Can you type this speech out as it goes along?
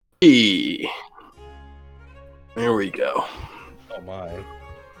Hey, there we go. Oh my.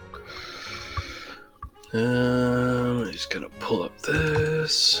 I just gotta pull up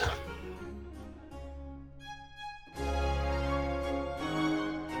this.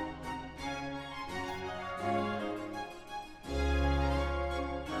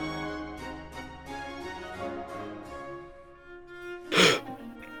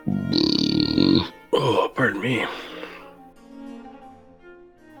 Oh, pardon me.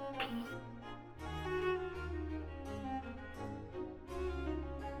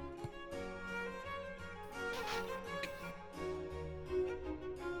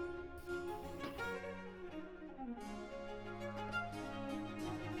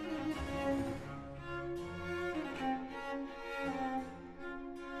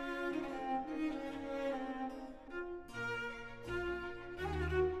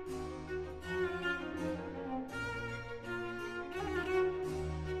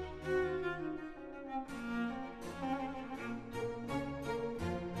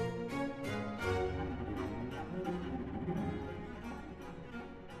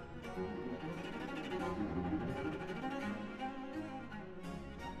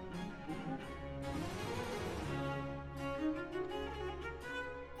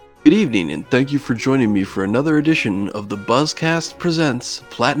 Good evening, and thank you for joining me for another edition of the Buzzcast Presents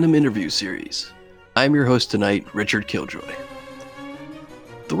Platinum Interview Series. I'm your host tonight, Richard Killjoy.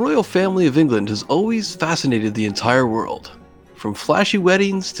 The royal family of England has always fascinated the entire world. From flashy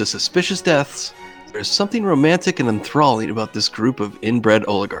weddings to suspicious deaths, there's something romantic and enthralling about this group of inbred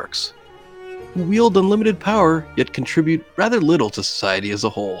oligarchs, who wield unlimited power yet contribute rather little to society as a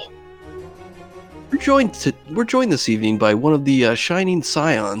whole. We're joined this evening by one of the shining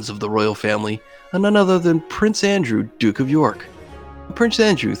scions of the royal family, and none other than Prince Andrew, Duke of York. Prince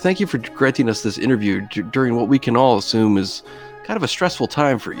Andrew, thank you for granting us this interview during what we can all assume is kind of a stressful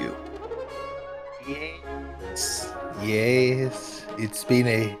time for you. Yes. It's been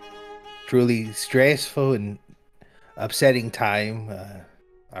a truly stressful and upsetting time.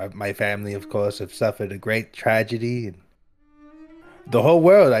 My family, of course, have suffered a great tragedy, and the whole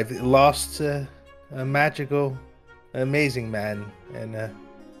world. I've lost a magical, amazing man, and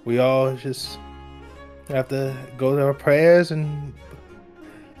we all just have to go to our prayers and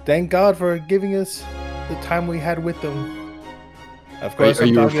thank God for giving us the time we had with them. Of course, Are I'm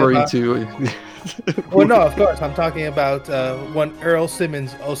you talking referring about. to? Well, no, of course. I'm talking about one Earl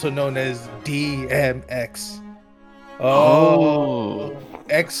Simmons, also known as DMX. Oh, Oh, it's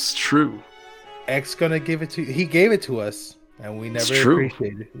X true. X gonna give it to he gave it to us, and we It's never true.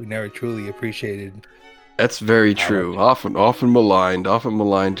 appreciated. We never truly appreciated That's very how much. true. Often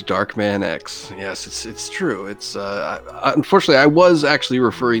maligned. Dark Man X. Yes, it's true. It's unfortunately I was actually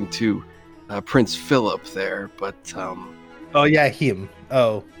referring to Prince Philip there, but Oh yeah, him.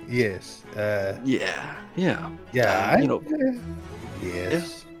 Oh yes. yeah. Yeah. Yeah.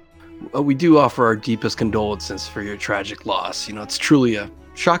 Yes. We do offer our deepest condolences for your tragic loss. It's truly a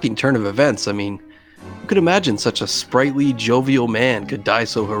shocking turn of events. I mean, who could imagine such a sprightly, jovial man could die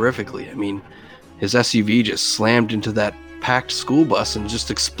so horrifically? I mean, his SUV just slammed into that packed school bus and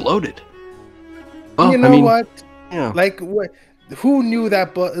just exploded. You Well, I know mean, what? yeah. Like what? Who knew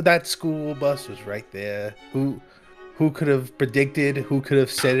that school bus was right there? Who could have predicted? Who could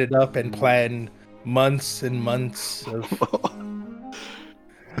have set it up and planned months and months I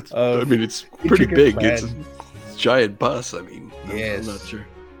of mean, it's pretty intricate big. It's a plan? giant bus. I mean, I'm not Yes. sure.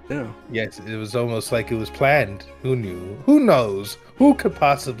 Yeah. Yes, it was almost like it was planned. Who knew? Who knows? Who could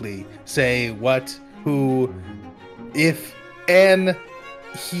possibly say what, who, if, and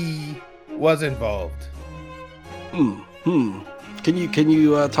he was involved? Hmm. Can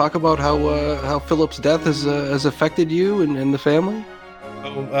you talk about how Philip's death has affected you and the family?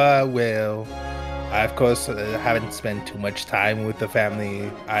 Oh, well, I of course haven't spent too much time with the family.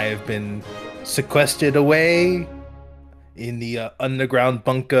 I have been sequestered away in the underground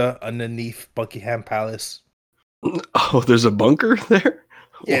bunker underneath Buckingham Palace. Oh, there's a bunker there.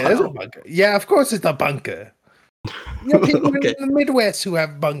 Yeah, there's a Wow. bunker. Yeah, of course it's a bunker. You know, people in Okay, the Midwest who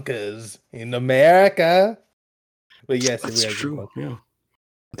have bunkers in America. But yes, we that's have a true. bunker. Yeah,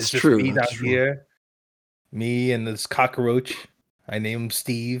 It's that's just true. me That's down true. here. Me and this cockroach. I name him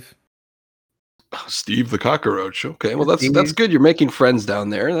Steve. Steve the cockroach. Okay, well that's Steve. good. You're making friends down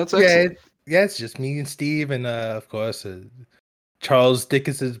there. That's Yeah, excellent. yeah, it's just me and Steve, and of course, Charles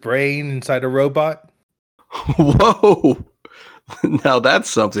Dickens's brain inside a robot. Whoa. Now that's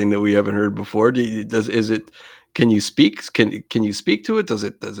something that we haven't heard before. Does is it? Can you speak? Can you speak to it? Does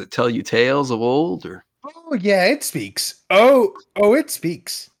it tell you tales of old or? Oh yeah, it speaks. Oh, it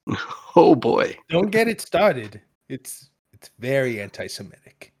speaks. Oh boy. Don't get it started. It's very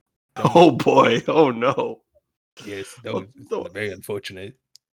anti-Semitic. Oh boy. Oh no. Yes, Well, it's no- very unfortunate.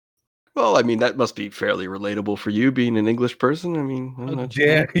 well, I mean, that must be fairly relatable for you being an English person. I mean, I'm How not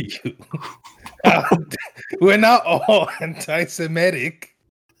dare you? How we're not all anti-Semitic,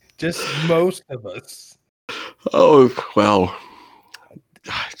 just most of us. Oh, well,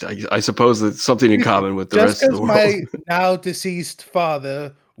 I suppose it's something in common with the Just rest of the because world. my now deceased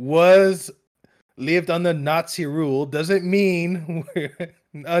father was lived under Nazi rule doesn't mean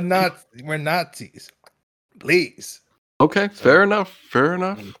we're Nazis. Please. Okay, fair enough. Fair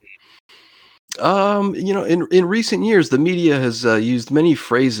enough. In recent years, the media has used many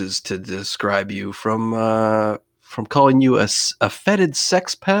phrases to describe you, from calling you a fetid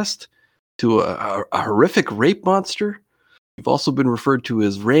sex pest to a horrific rape monster. You've also been referred to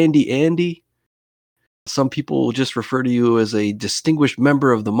as Randy Andy. Some people just refer to you as a distinguished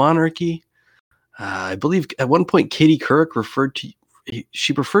member of the monarchy. I believe at one point Katie Couric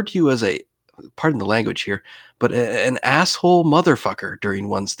she referred to you as pardon the language here, but an asshole motherfucker during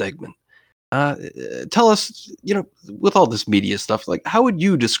one segment. Tell us, with all this media stuff, like, how would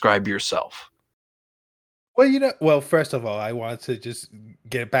you describe yourself? Well, first of all, I want to just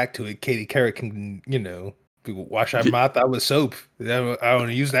get back to it. Katie Couric can, wash our Y- mouth out with soap. I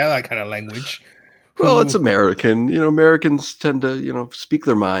don't use that kind of language. Well, it's Who American. Americans tend to, speak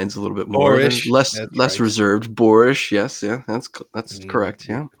their minds a little bit more. They're boorish? That's less right. reserved, boorish. Yes, yeah, that's correct.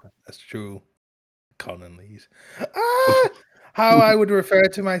 Yeah, Yeah. that's true. Colonies. Ah, how I would refer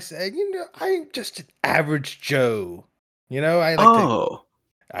to myself, I'm just an average Joe. I like to Oh,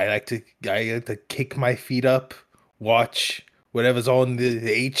 I like to kick my feet up, watch whatever's on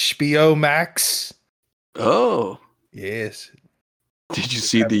the HBO Max. oh. Yes. Did you Just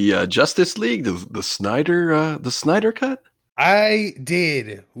see have the Justice League, the Snyder cut? I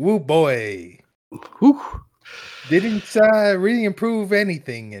did. Woo boy. Whew. Didn't really improve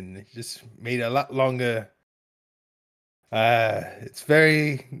anything and just made it a lot longer.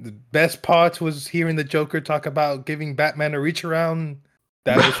 The best part was hearing the Joker talk about giving Batman a reach around.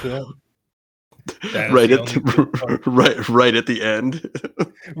 That was the that was right the at only good part. right at the end.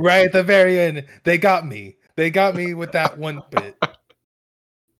 Right at the very end, they got me. They got me with that one bit.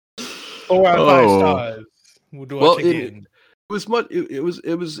 4 out of 5 Oh, stars. We'll do well, it it again. was much. It was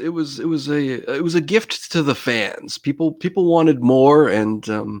a gift to the fans. People wanted more, and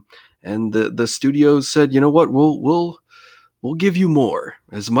the studios said, you know what, we'll give you more,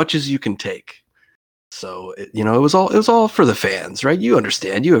 as much as you can take. So it was all for the fans, right? You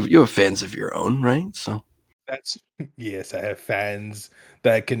understand. You have fans of your own, right? So That's yes, I have fans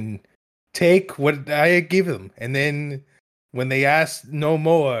that can take what I give them, and then when they ask no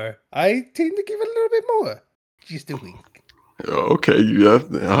more, I tend to give it a little bit more. Just a wink. okay, yeah,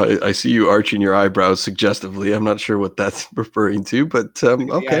 I see you arching your eyebrows suggestively. I'm not sure what that's referring to, but Look at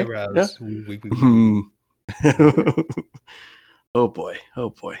the okay, yeah. eyebrows. Wink, wink, wink, Hmm. wink, wink. Oh boy, oh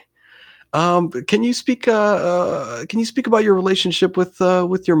boy. Can you speak about your relationship with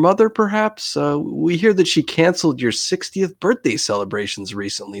your mother, perhaps? We hear that she canceled your 60th birthday celebrations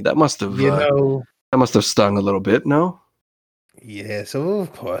recently. You know, That must have stung a little bit, no? yeah. So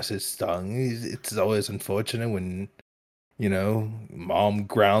of course it stung. It's always unfortunate when mom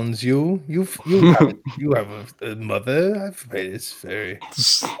grounds you. You have a mother. I've made it's very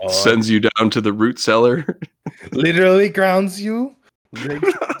odd. Sends you down to the root cellar Literally grounds you.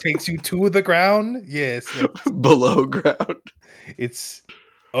 Takes you to the ground. Yes, below ground. it's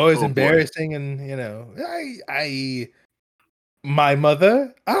always Oh boy. embarrassing, and my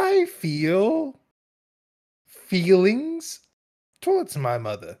mother. I feel feelings towards my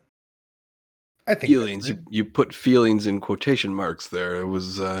mother. I think that's Feelings. it. You put feelings in quotation marks there. It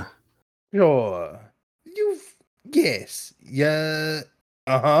was Sure. You've yes. Yeah.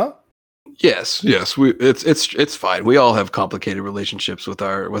 Uh-huh. yes. It's fine. We all have complicated relationships with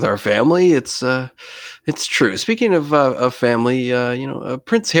our family. It's true. Speaking of family,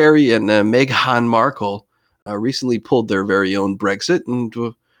 Prince Harry and Meghan Markle recently pulled their very own Brexit and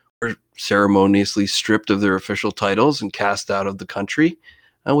were ceremoniously stripped of their official titles and cast out of the country,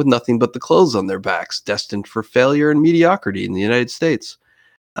 with nothing but the clothes on their backs, destined for failure and mediocrity in the United States.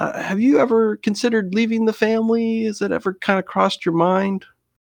 Have you ever considered leaving the family? Has it ever kind of crossed your mind?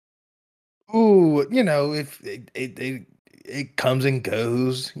 Ooh, if it comes and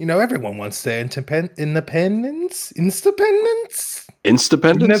goes, everyone wants their independence. Independence,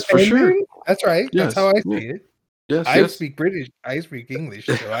 for sure. Independent. That's right. That's how Yes. I Yeah. see it. Yes. I Yes. speak British. I speak English,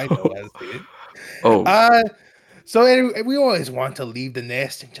 so I know how to say it. Oh, Uh, so anyway, we always want to leave the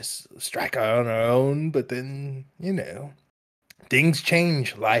nest and just strike out on our own, but then things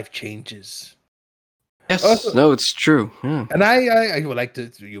change. Life changes. Yes, no, it's true. Yeah. And I would like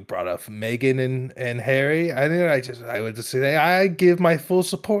to. You brought up Meghan and Harry. I would just say I give my full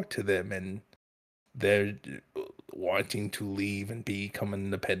support to them, and they're wanting to leave and become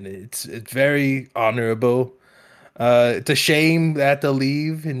independent. It's very honorable. It's a shame that they'll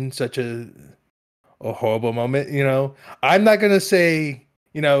leave in such a horrible moment. I'm not gonna say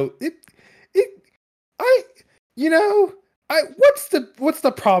it. I I what's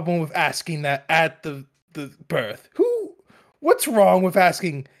the problem with asking that at the birth? What's wrong with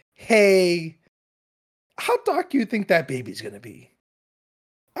asking, hey, how dark do you think that baby's gonna be?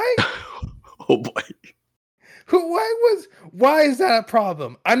 I Oh boy. why is that a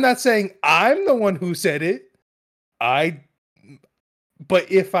problem? I'm not saying I'm the one who said it.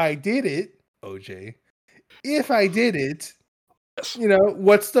 But if I did it, OJ, if I did it, Yes.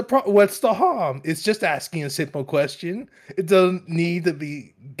 what's the harm? It's just asking a simple question. It doesn't need to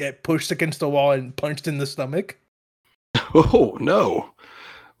get pushed against the wall and punched in the stomach. Oh no.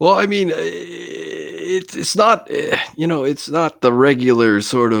 Well, I mean, it's not, it's not the regular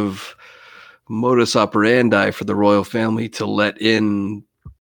sort of modus operandi for the royal family to let in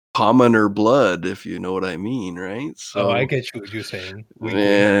commoner blood, if you know what I mean, right? Oh, I So, get you what you're saying. Wink, wink.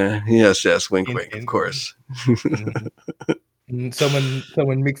 yeah, yes, wink, Hint, wink, of hint. course. Mhm.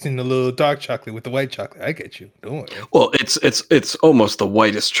 Someone mixing the little dark chocolate with the white chocolate. I get you. Don't worry. Well, it's almost the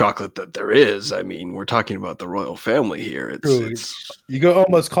whitest chocolate that there is. I mean, we're talking about the royal family here. True. It's You could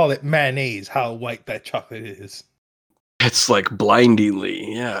almost call it mayonnaise. How white that chocolate is. it's like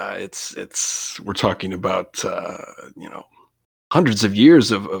blindingly, yeah. It's we're talking about hundreds of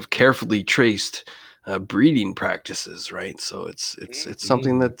years of carefully traced breeding practices, right? So it's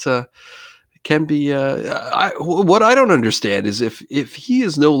something Mhm. that can be. What I don't understand is if he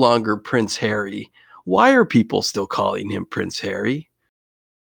is no longer Prince Harry, why are people still calling him Prince Harry?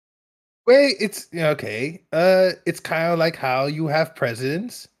 Wait, it's okay. It's kind of like how you have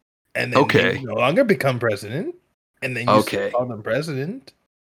presidents, and then they Okay, no longer become president, and then you still okay, call them president.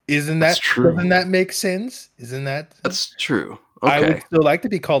 that's Doesn't true. that make sense? Isn't that? That's true. I would Okay. still like to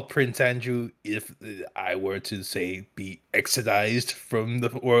be called Prince Andrew if I were to say be excised from the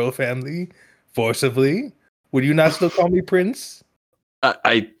royal family forcibly. Would you not still call me Prince?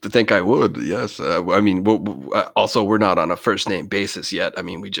 I think I would. Yes. I mean, also we're not on a first name basis yet. I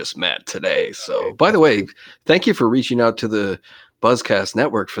mean, we just met today. So, Okay, by the that's way, true. thank you for reaching out to the Buzzcast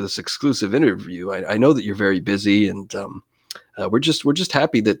Network for this exclusive interview. I know that you're very busy, and we're just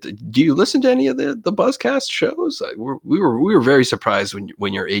happy that. Do you listen to any of the Buzzcast shows? We were very surprised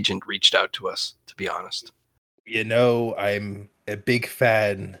when your agent reached out to us. To be honest. I'm a big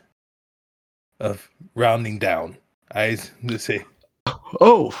fan of rounding down. I just say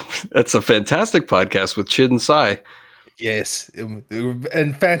Oh, that's a fantastic podcast with Chid and Sai. yes, and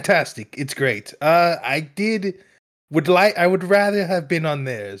fantastic. It's great. I would rather have been on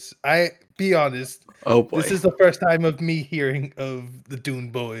theirs. I be honest. Oh This boy. is the first time of me hearing of the Dune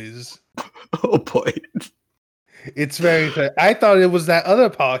Boys. Oh boy. It's very. I thought it was that other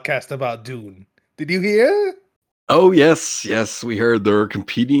podcast about Dune. Did you hear? Oh yes, we heard there are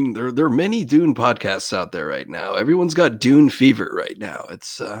competing. There are many Dune podcasts out there right now. Everyone's got Dune fever right now.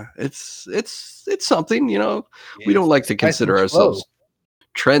 It's something. We don't Yes, like the to spice and consider flow. ourselves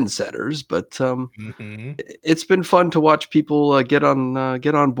trendsetters, but Hmm. it's been fun to watch people get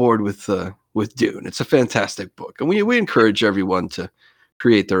on board with Dune. It's a fantastic book, and we encourage everyone to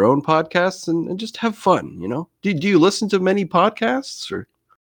create their own podcasts and just have fun. Do you listen to many podcasts or?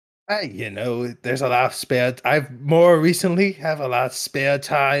 There's a lot of spare. I've more recently have a lot of spare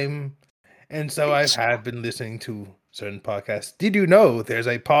time, and so I have been listening to certain podcasts. Did you know there's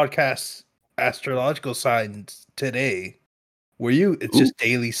a podcast, Astrological Signs Today, where it's Ooh, just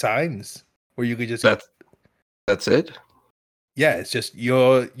daily signs where you could just that's it. yeah, it's just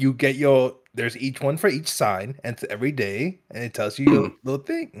you get there's each one for each sign, and it's every day, and it tells you Hmm. your little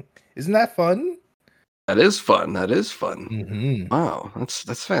thing. Isn't that fun? That is fun. That is fun. Mm-hmm. Wow,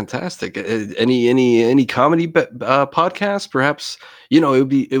 that's fantastic. Any comedy podcast? Perhaps it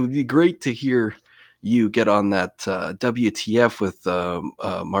would be great to hear you get on that WTF with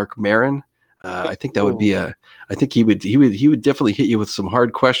Mark Maron. I think that would be Oh, a. I think he would definitely hit you with some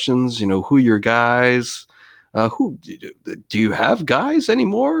hard questions. Who your guys? Who do you have guys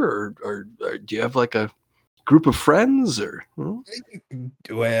anymore, or do you have like a group of friends or?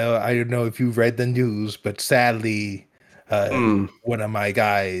 well, I don't know if you've read the news, but sadly, Hmm. one of my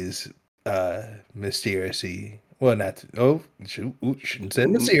guys, mysteriously, well, not shoot, shouldn't say Oh.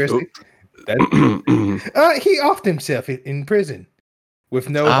 mysteriously. That he offed himself in prison with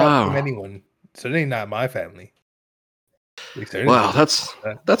no help from Ah, anyone. Certainly not my family. We certainly Wow, deserve that's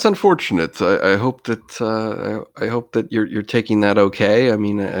that. that's unfortunate. I hope that I hope that you're taking that okay. I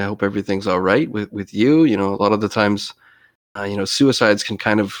mean, I hope everything's all right with you. You know, a lot of the times, suicides can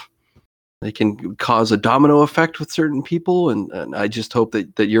kind of they can cause a domino effect with certain people, and I just hope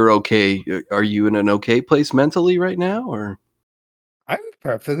that you're okay. Are you in an okay place mentally right now, or I'm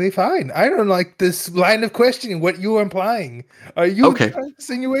perfectly fine. I don't like this line of questioning. What you are implying? Are you okay? trying to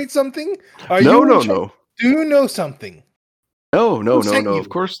insinuate something? Are No, you in no, charge? no. Do you know something? No, no, Who no, sent no. Of you?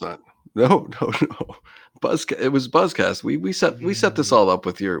 course not. No, no, no. It was Buzzcast. We set this Mm, all up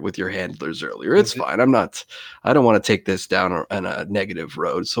with your handlers earlier. was It's it? fine. I don't want to take this down on a negative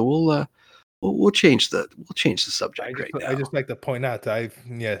road. So we'll change the subject right I now. just like to point out that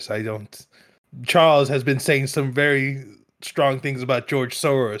I don't. Charles has been saying some very strong things about George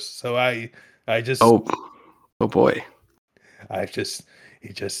Soros, so I just Oh, oh boy. I just he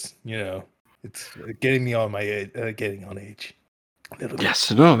just it's getting me on my getting on edge a little bit. Yes,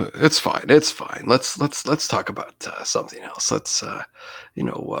 no, it's fine. It's fine. Let's talk about something else. You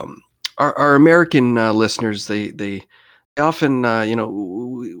know, our American listeners, they often, I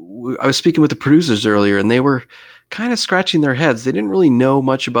was speaking with the producers earlier, and they were kind of scratching their heads. They didn't really know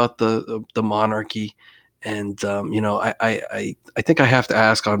much about the monarchy, and I think I have to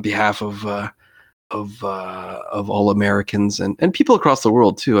ask on behalf of all Americans and people across the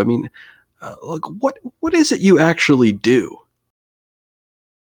world too. I mean, like what is it you actually do?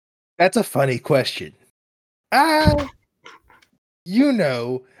 That's a funny question. Ah, you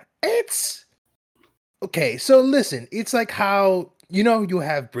know, it's okay. So listen, it's like how you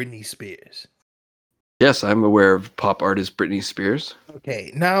have Britney Spears. Yes, I'm aware of pop artist Britney Spears.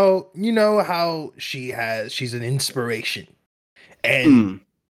 Okay, now you know how she's an inspiration, and Hmm.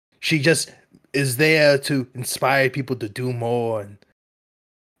 she just is there to inspire people to do more and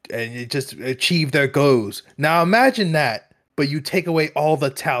it just achieve their goals. Now imagine that, but you take away all the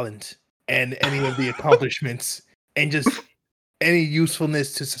talent and any of the accomplishments and just any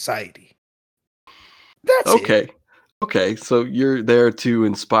usefulness to society. That's it. Okay. Okay. So you're there to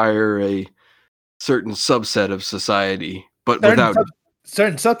inspire a certain subset of society, but Certain without. sub-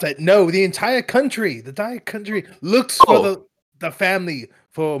 certain subset. No, the entire country looks for Oh, the family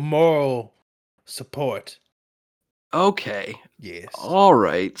for moral support. okay. Yes. All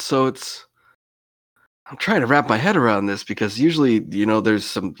right. So it's. I'm trying to wrap my head around this because usually, there's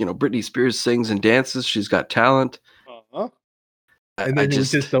some, Britney Spears sings and dances. She's got talent. Uh-huh. And I then we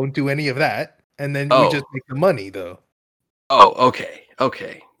just just. don't do any of that, and then we just Oh. make the money though. Oh. Okay.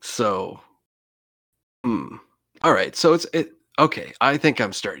 Okay. So. Hmm. All right. So it. Okay. I think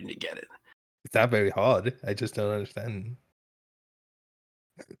I'm starting to get it. It's not very hard. I just don't understand.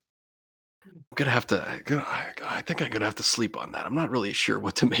 I'm gonna have to. I think I'm gonna have to sleep on that. I'm not really sure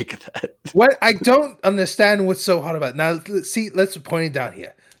what to make of that. What I don't understand what's so hard about now. Let's point it down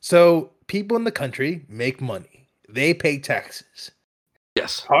here. So people in the country make money. They pay taxes.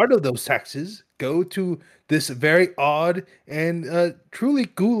 Yes. Part of those taxes go to this very odd and truly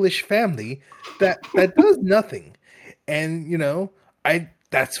ghoulish family that does nothing. And I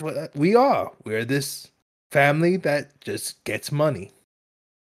that's what we are. We're this family that just gets money.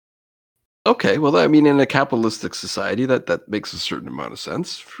 Okay. Well, I mean, in a capitalistic society, that makes a certain amount of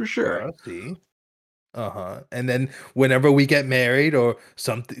sense for sure. See. Uh-huh. And then whenever we get married or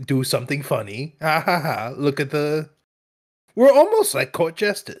something do something funny, ha ha ha, look at the we're almost like court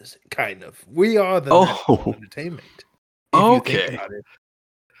jesters, kind of. We are the national Oh. entertainment, if you think Okay. about it.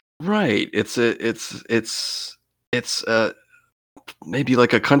 Right. It's maybe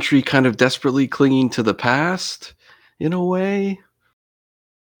like a country kind of desperately clinging to the past, in a way.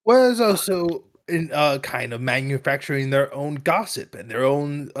 Whereas also in kind of manufacturing their own gossip and their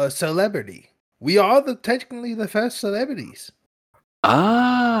own celebrity. We are the technically the first celebrities,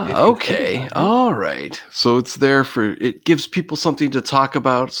 Ah. if you think Okay. about it. All right. So it's there for it gives people something to talk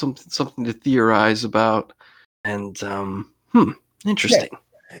about, something to theorize about, and Yeah. interesting.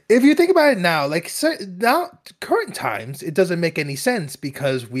 If you think about it now, like now, current times, it doesn't make any sense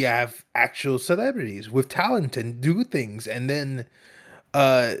because we have actual celebrities with talent and do things, and then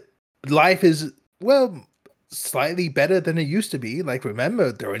uh, life is well slightly better than it used to be. Like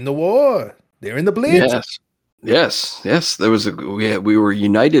remember during the war, during the Blitz. Yes. Yes, yes. There was we were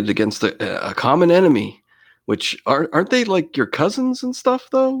united against a common enemy, which aren't they like your cousins and stuff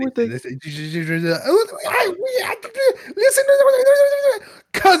though? Weren't they? Listen,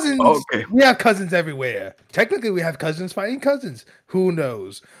 cousins. Okay. We have cousins everywhere. Technically, we have cousins fighting cousins. Who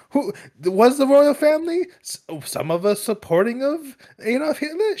knows? Who was the royal family? Some of us supporting of Adolf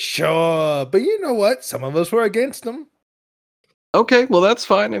Hitler, sure, but you know what? Some of us were against them. Okay, well that's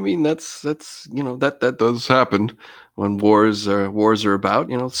fine. I mean, that's that does happen when wars are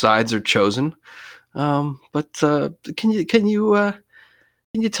about. Sides are chosen. But can you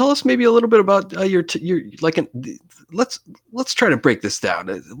tell us maybe a little bit about your like an let's let's try to break this down.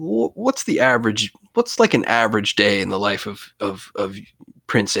 What's the average? What's like an average day in the life of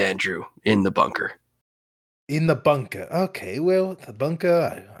Prince Andrew in the bunker? In the bunker. Okay, well, the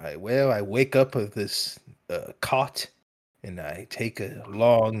bunker. I wake up with this cot, and I take a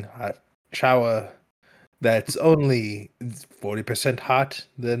long hot shower. That's only 40% hot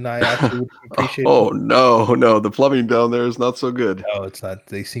than I actually would appreciate. Oh no, no, the plumbing down there is not so good. No, it's not.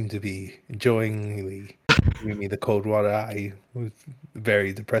 They seem to be enjoying giving me the cold water. I was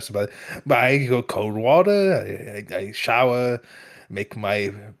very depressed about it. But I go cold water, I shower, make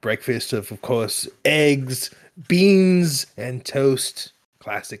my breakfast of course, eggs, beans, and toast.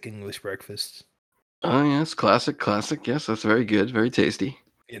 Classic English breakfast. Oh yes, classic, classic. Yes, that's very good, very tasty.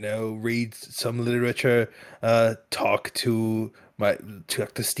 Read some literature, talk to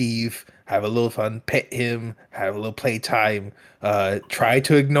Steve, have a little fun, pet him, have a little playtime, try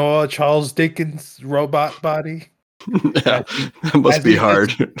to ignore Charles Dickens' robot body Yeah, as he that must as be he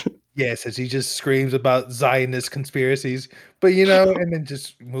just hard. yes, as he just screams about Zionist conspiracies, and then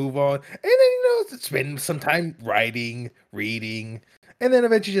just move on, and then spend some time writing, reading, and then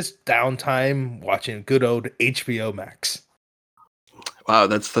eventually just downtime watching good old HBO Max. Wow,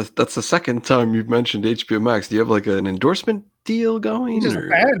 that's the second time you've mentioned HBO Max. Do you have like an endorsement deal I'm going, just a or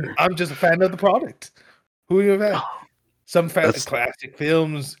fan. I'm just a fan of the product. Who are you a fan? oh, Some that's classic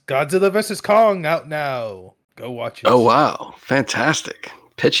films. Godzilla vs Kong out now. Go watch oh it. wow, fantastic!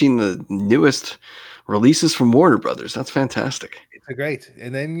 Pitching the newest releases from Warner Brothers. That's fantastic. It's a great.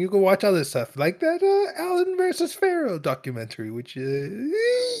 And then you can watch other stuff like that Allen versus Pharaoh documentary, which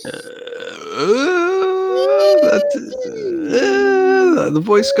That the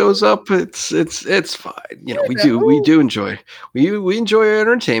voice goes up. It's fine. We do enjoy we enjoy our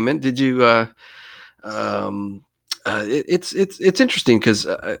entertainment. Did you? It's interesting because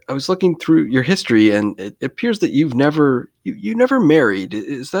I was looking through your history, and it appears that you never married.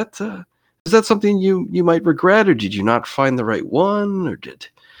 Is that something you might regret, or did you not find the right one, or did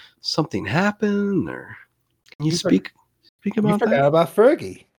something happen, or can you you, for, speak you about that? forgot about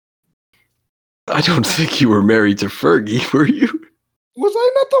Fergie. I don't think you were married to Fergie, were you? Was I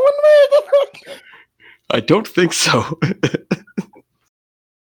not the one married to Fergie? I don't think so.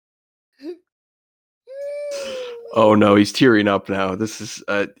 Oh no, he's tearing up now. This is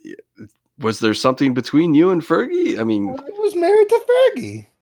was there something between you and Fergie? I mean, I was married to Fergie.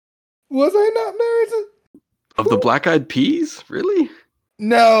 Was I not married to? of the Black Eyed Peas? Really?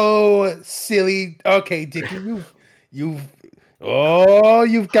 No, silly. Okay, Dickie, you've you've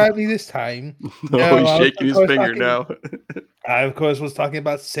got me this time. Oh, No, he's shaking his finger now. I of course was talking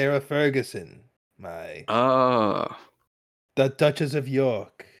about Sarah Ferguson, Ah, the Duchess of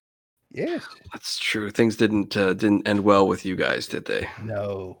York. Yes. that's true. Things didn't end well with you guys, did they?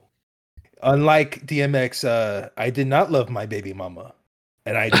 No. Unlike DMX, I did not love my baby mama,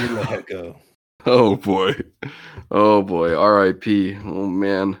 and I did let her go. Oh boy. Oh boy. R.I.P. Oh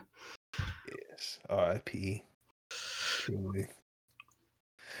man. Yes, R.I.P. Truly.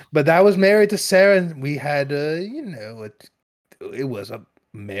 But I was married to Sarah, and we had, it was a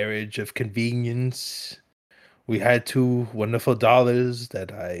marriage of convenience. We had two wonderful daughters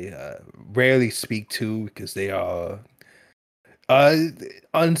that I rarely speak to because they are uh,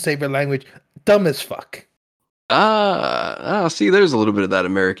 unsavory language, dumb as fuck. See, there's a little bit of that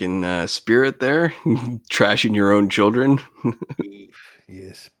American spirit there, trashing your own children.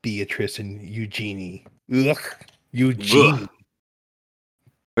 Yes, Beatrice and Eugenie. Ugh, Eugenie. Ugh.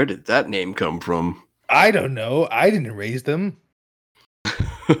 Where did that name come from? I don't know. I didn't raise them.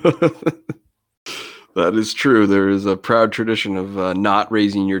 That is true. There is a proud tradition of not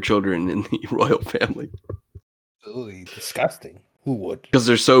raising your children in the royal family Absolutely disgusting. Who would? because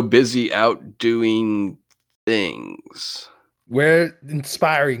they're so busy out doing things. We're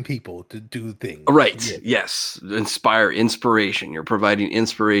inspiring people to do things. Right. Yeah, Yes. Inspiration. You're providing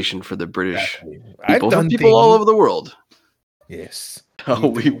inspiration for the British exactly. I've people, for done people all things. over the world. Yes.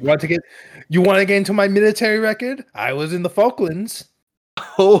 Oh, You want to get into my military record? I was in the Falklands.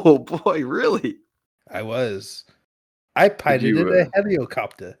 oh boy, really? I was. I piloted a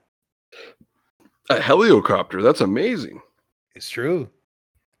helicopter. A helicopter? That's amazing. It's true.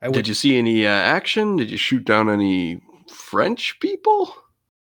 Did you see any action? Did you shoot down any French people?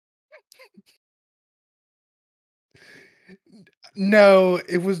 No,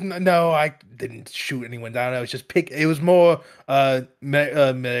 it was no. I didn't shoot anyone down. I was just It was more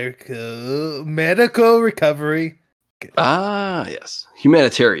medical recovery.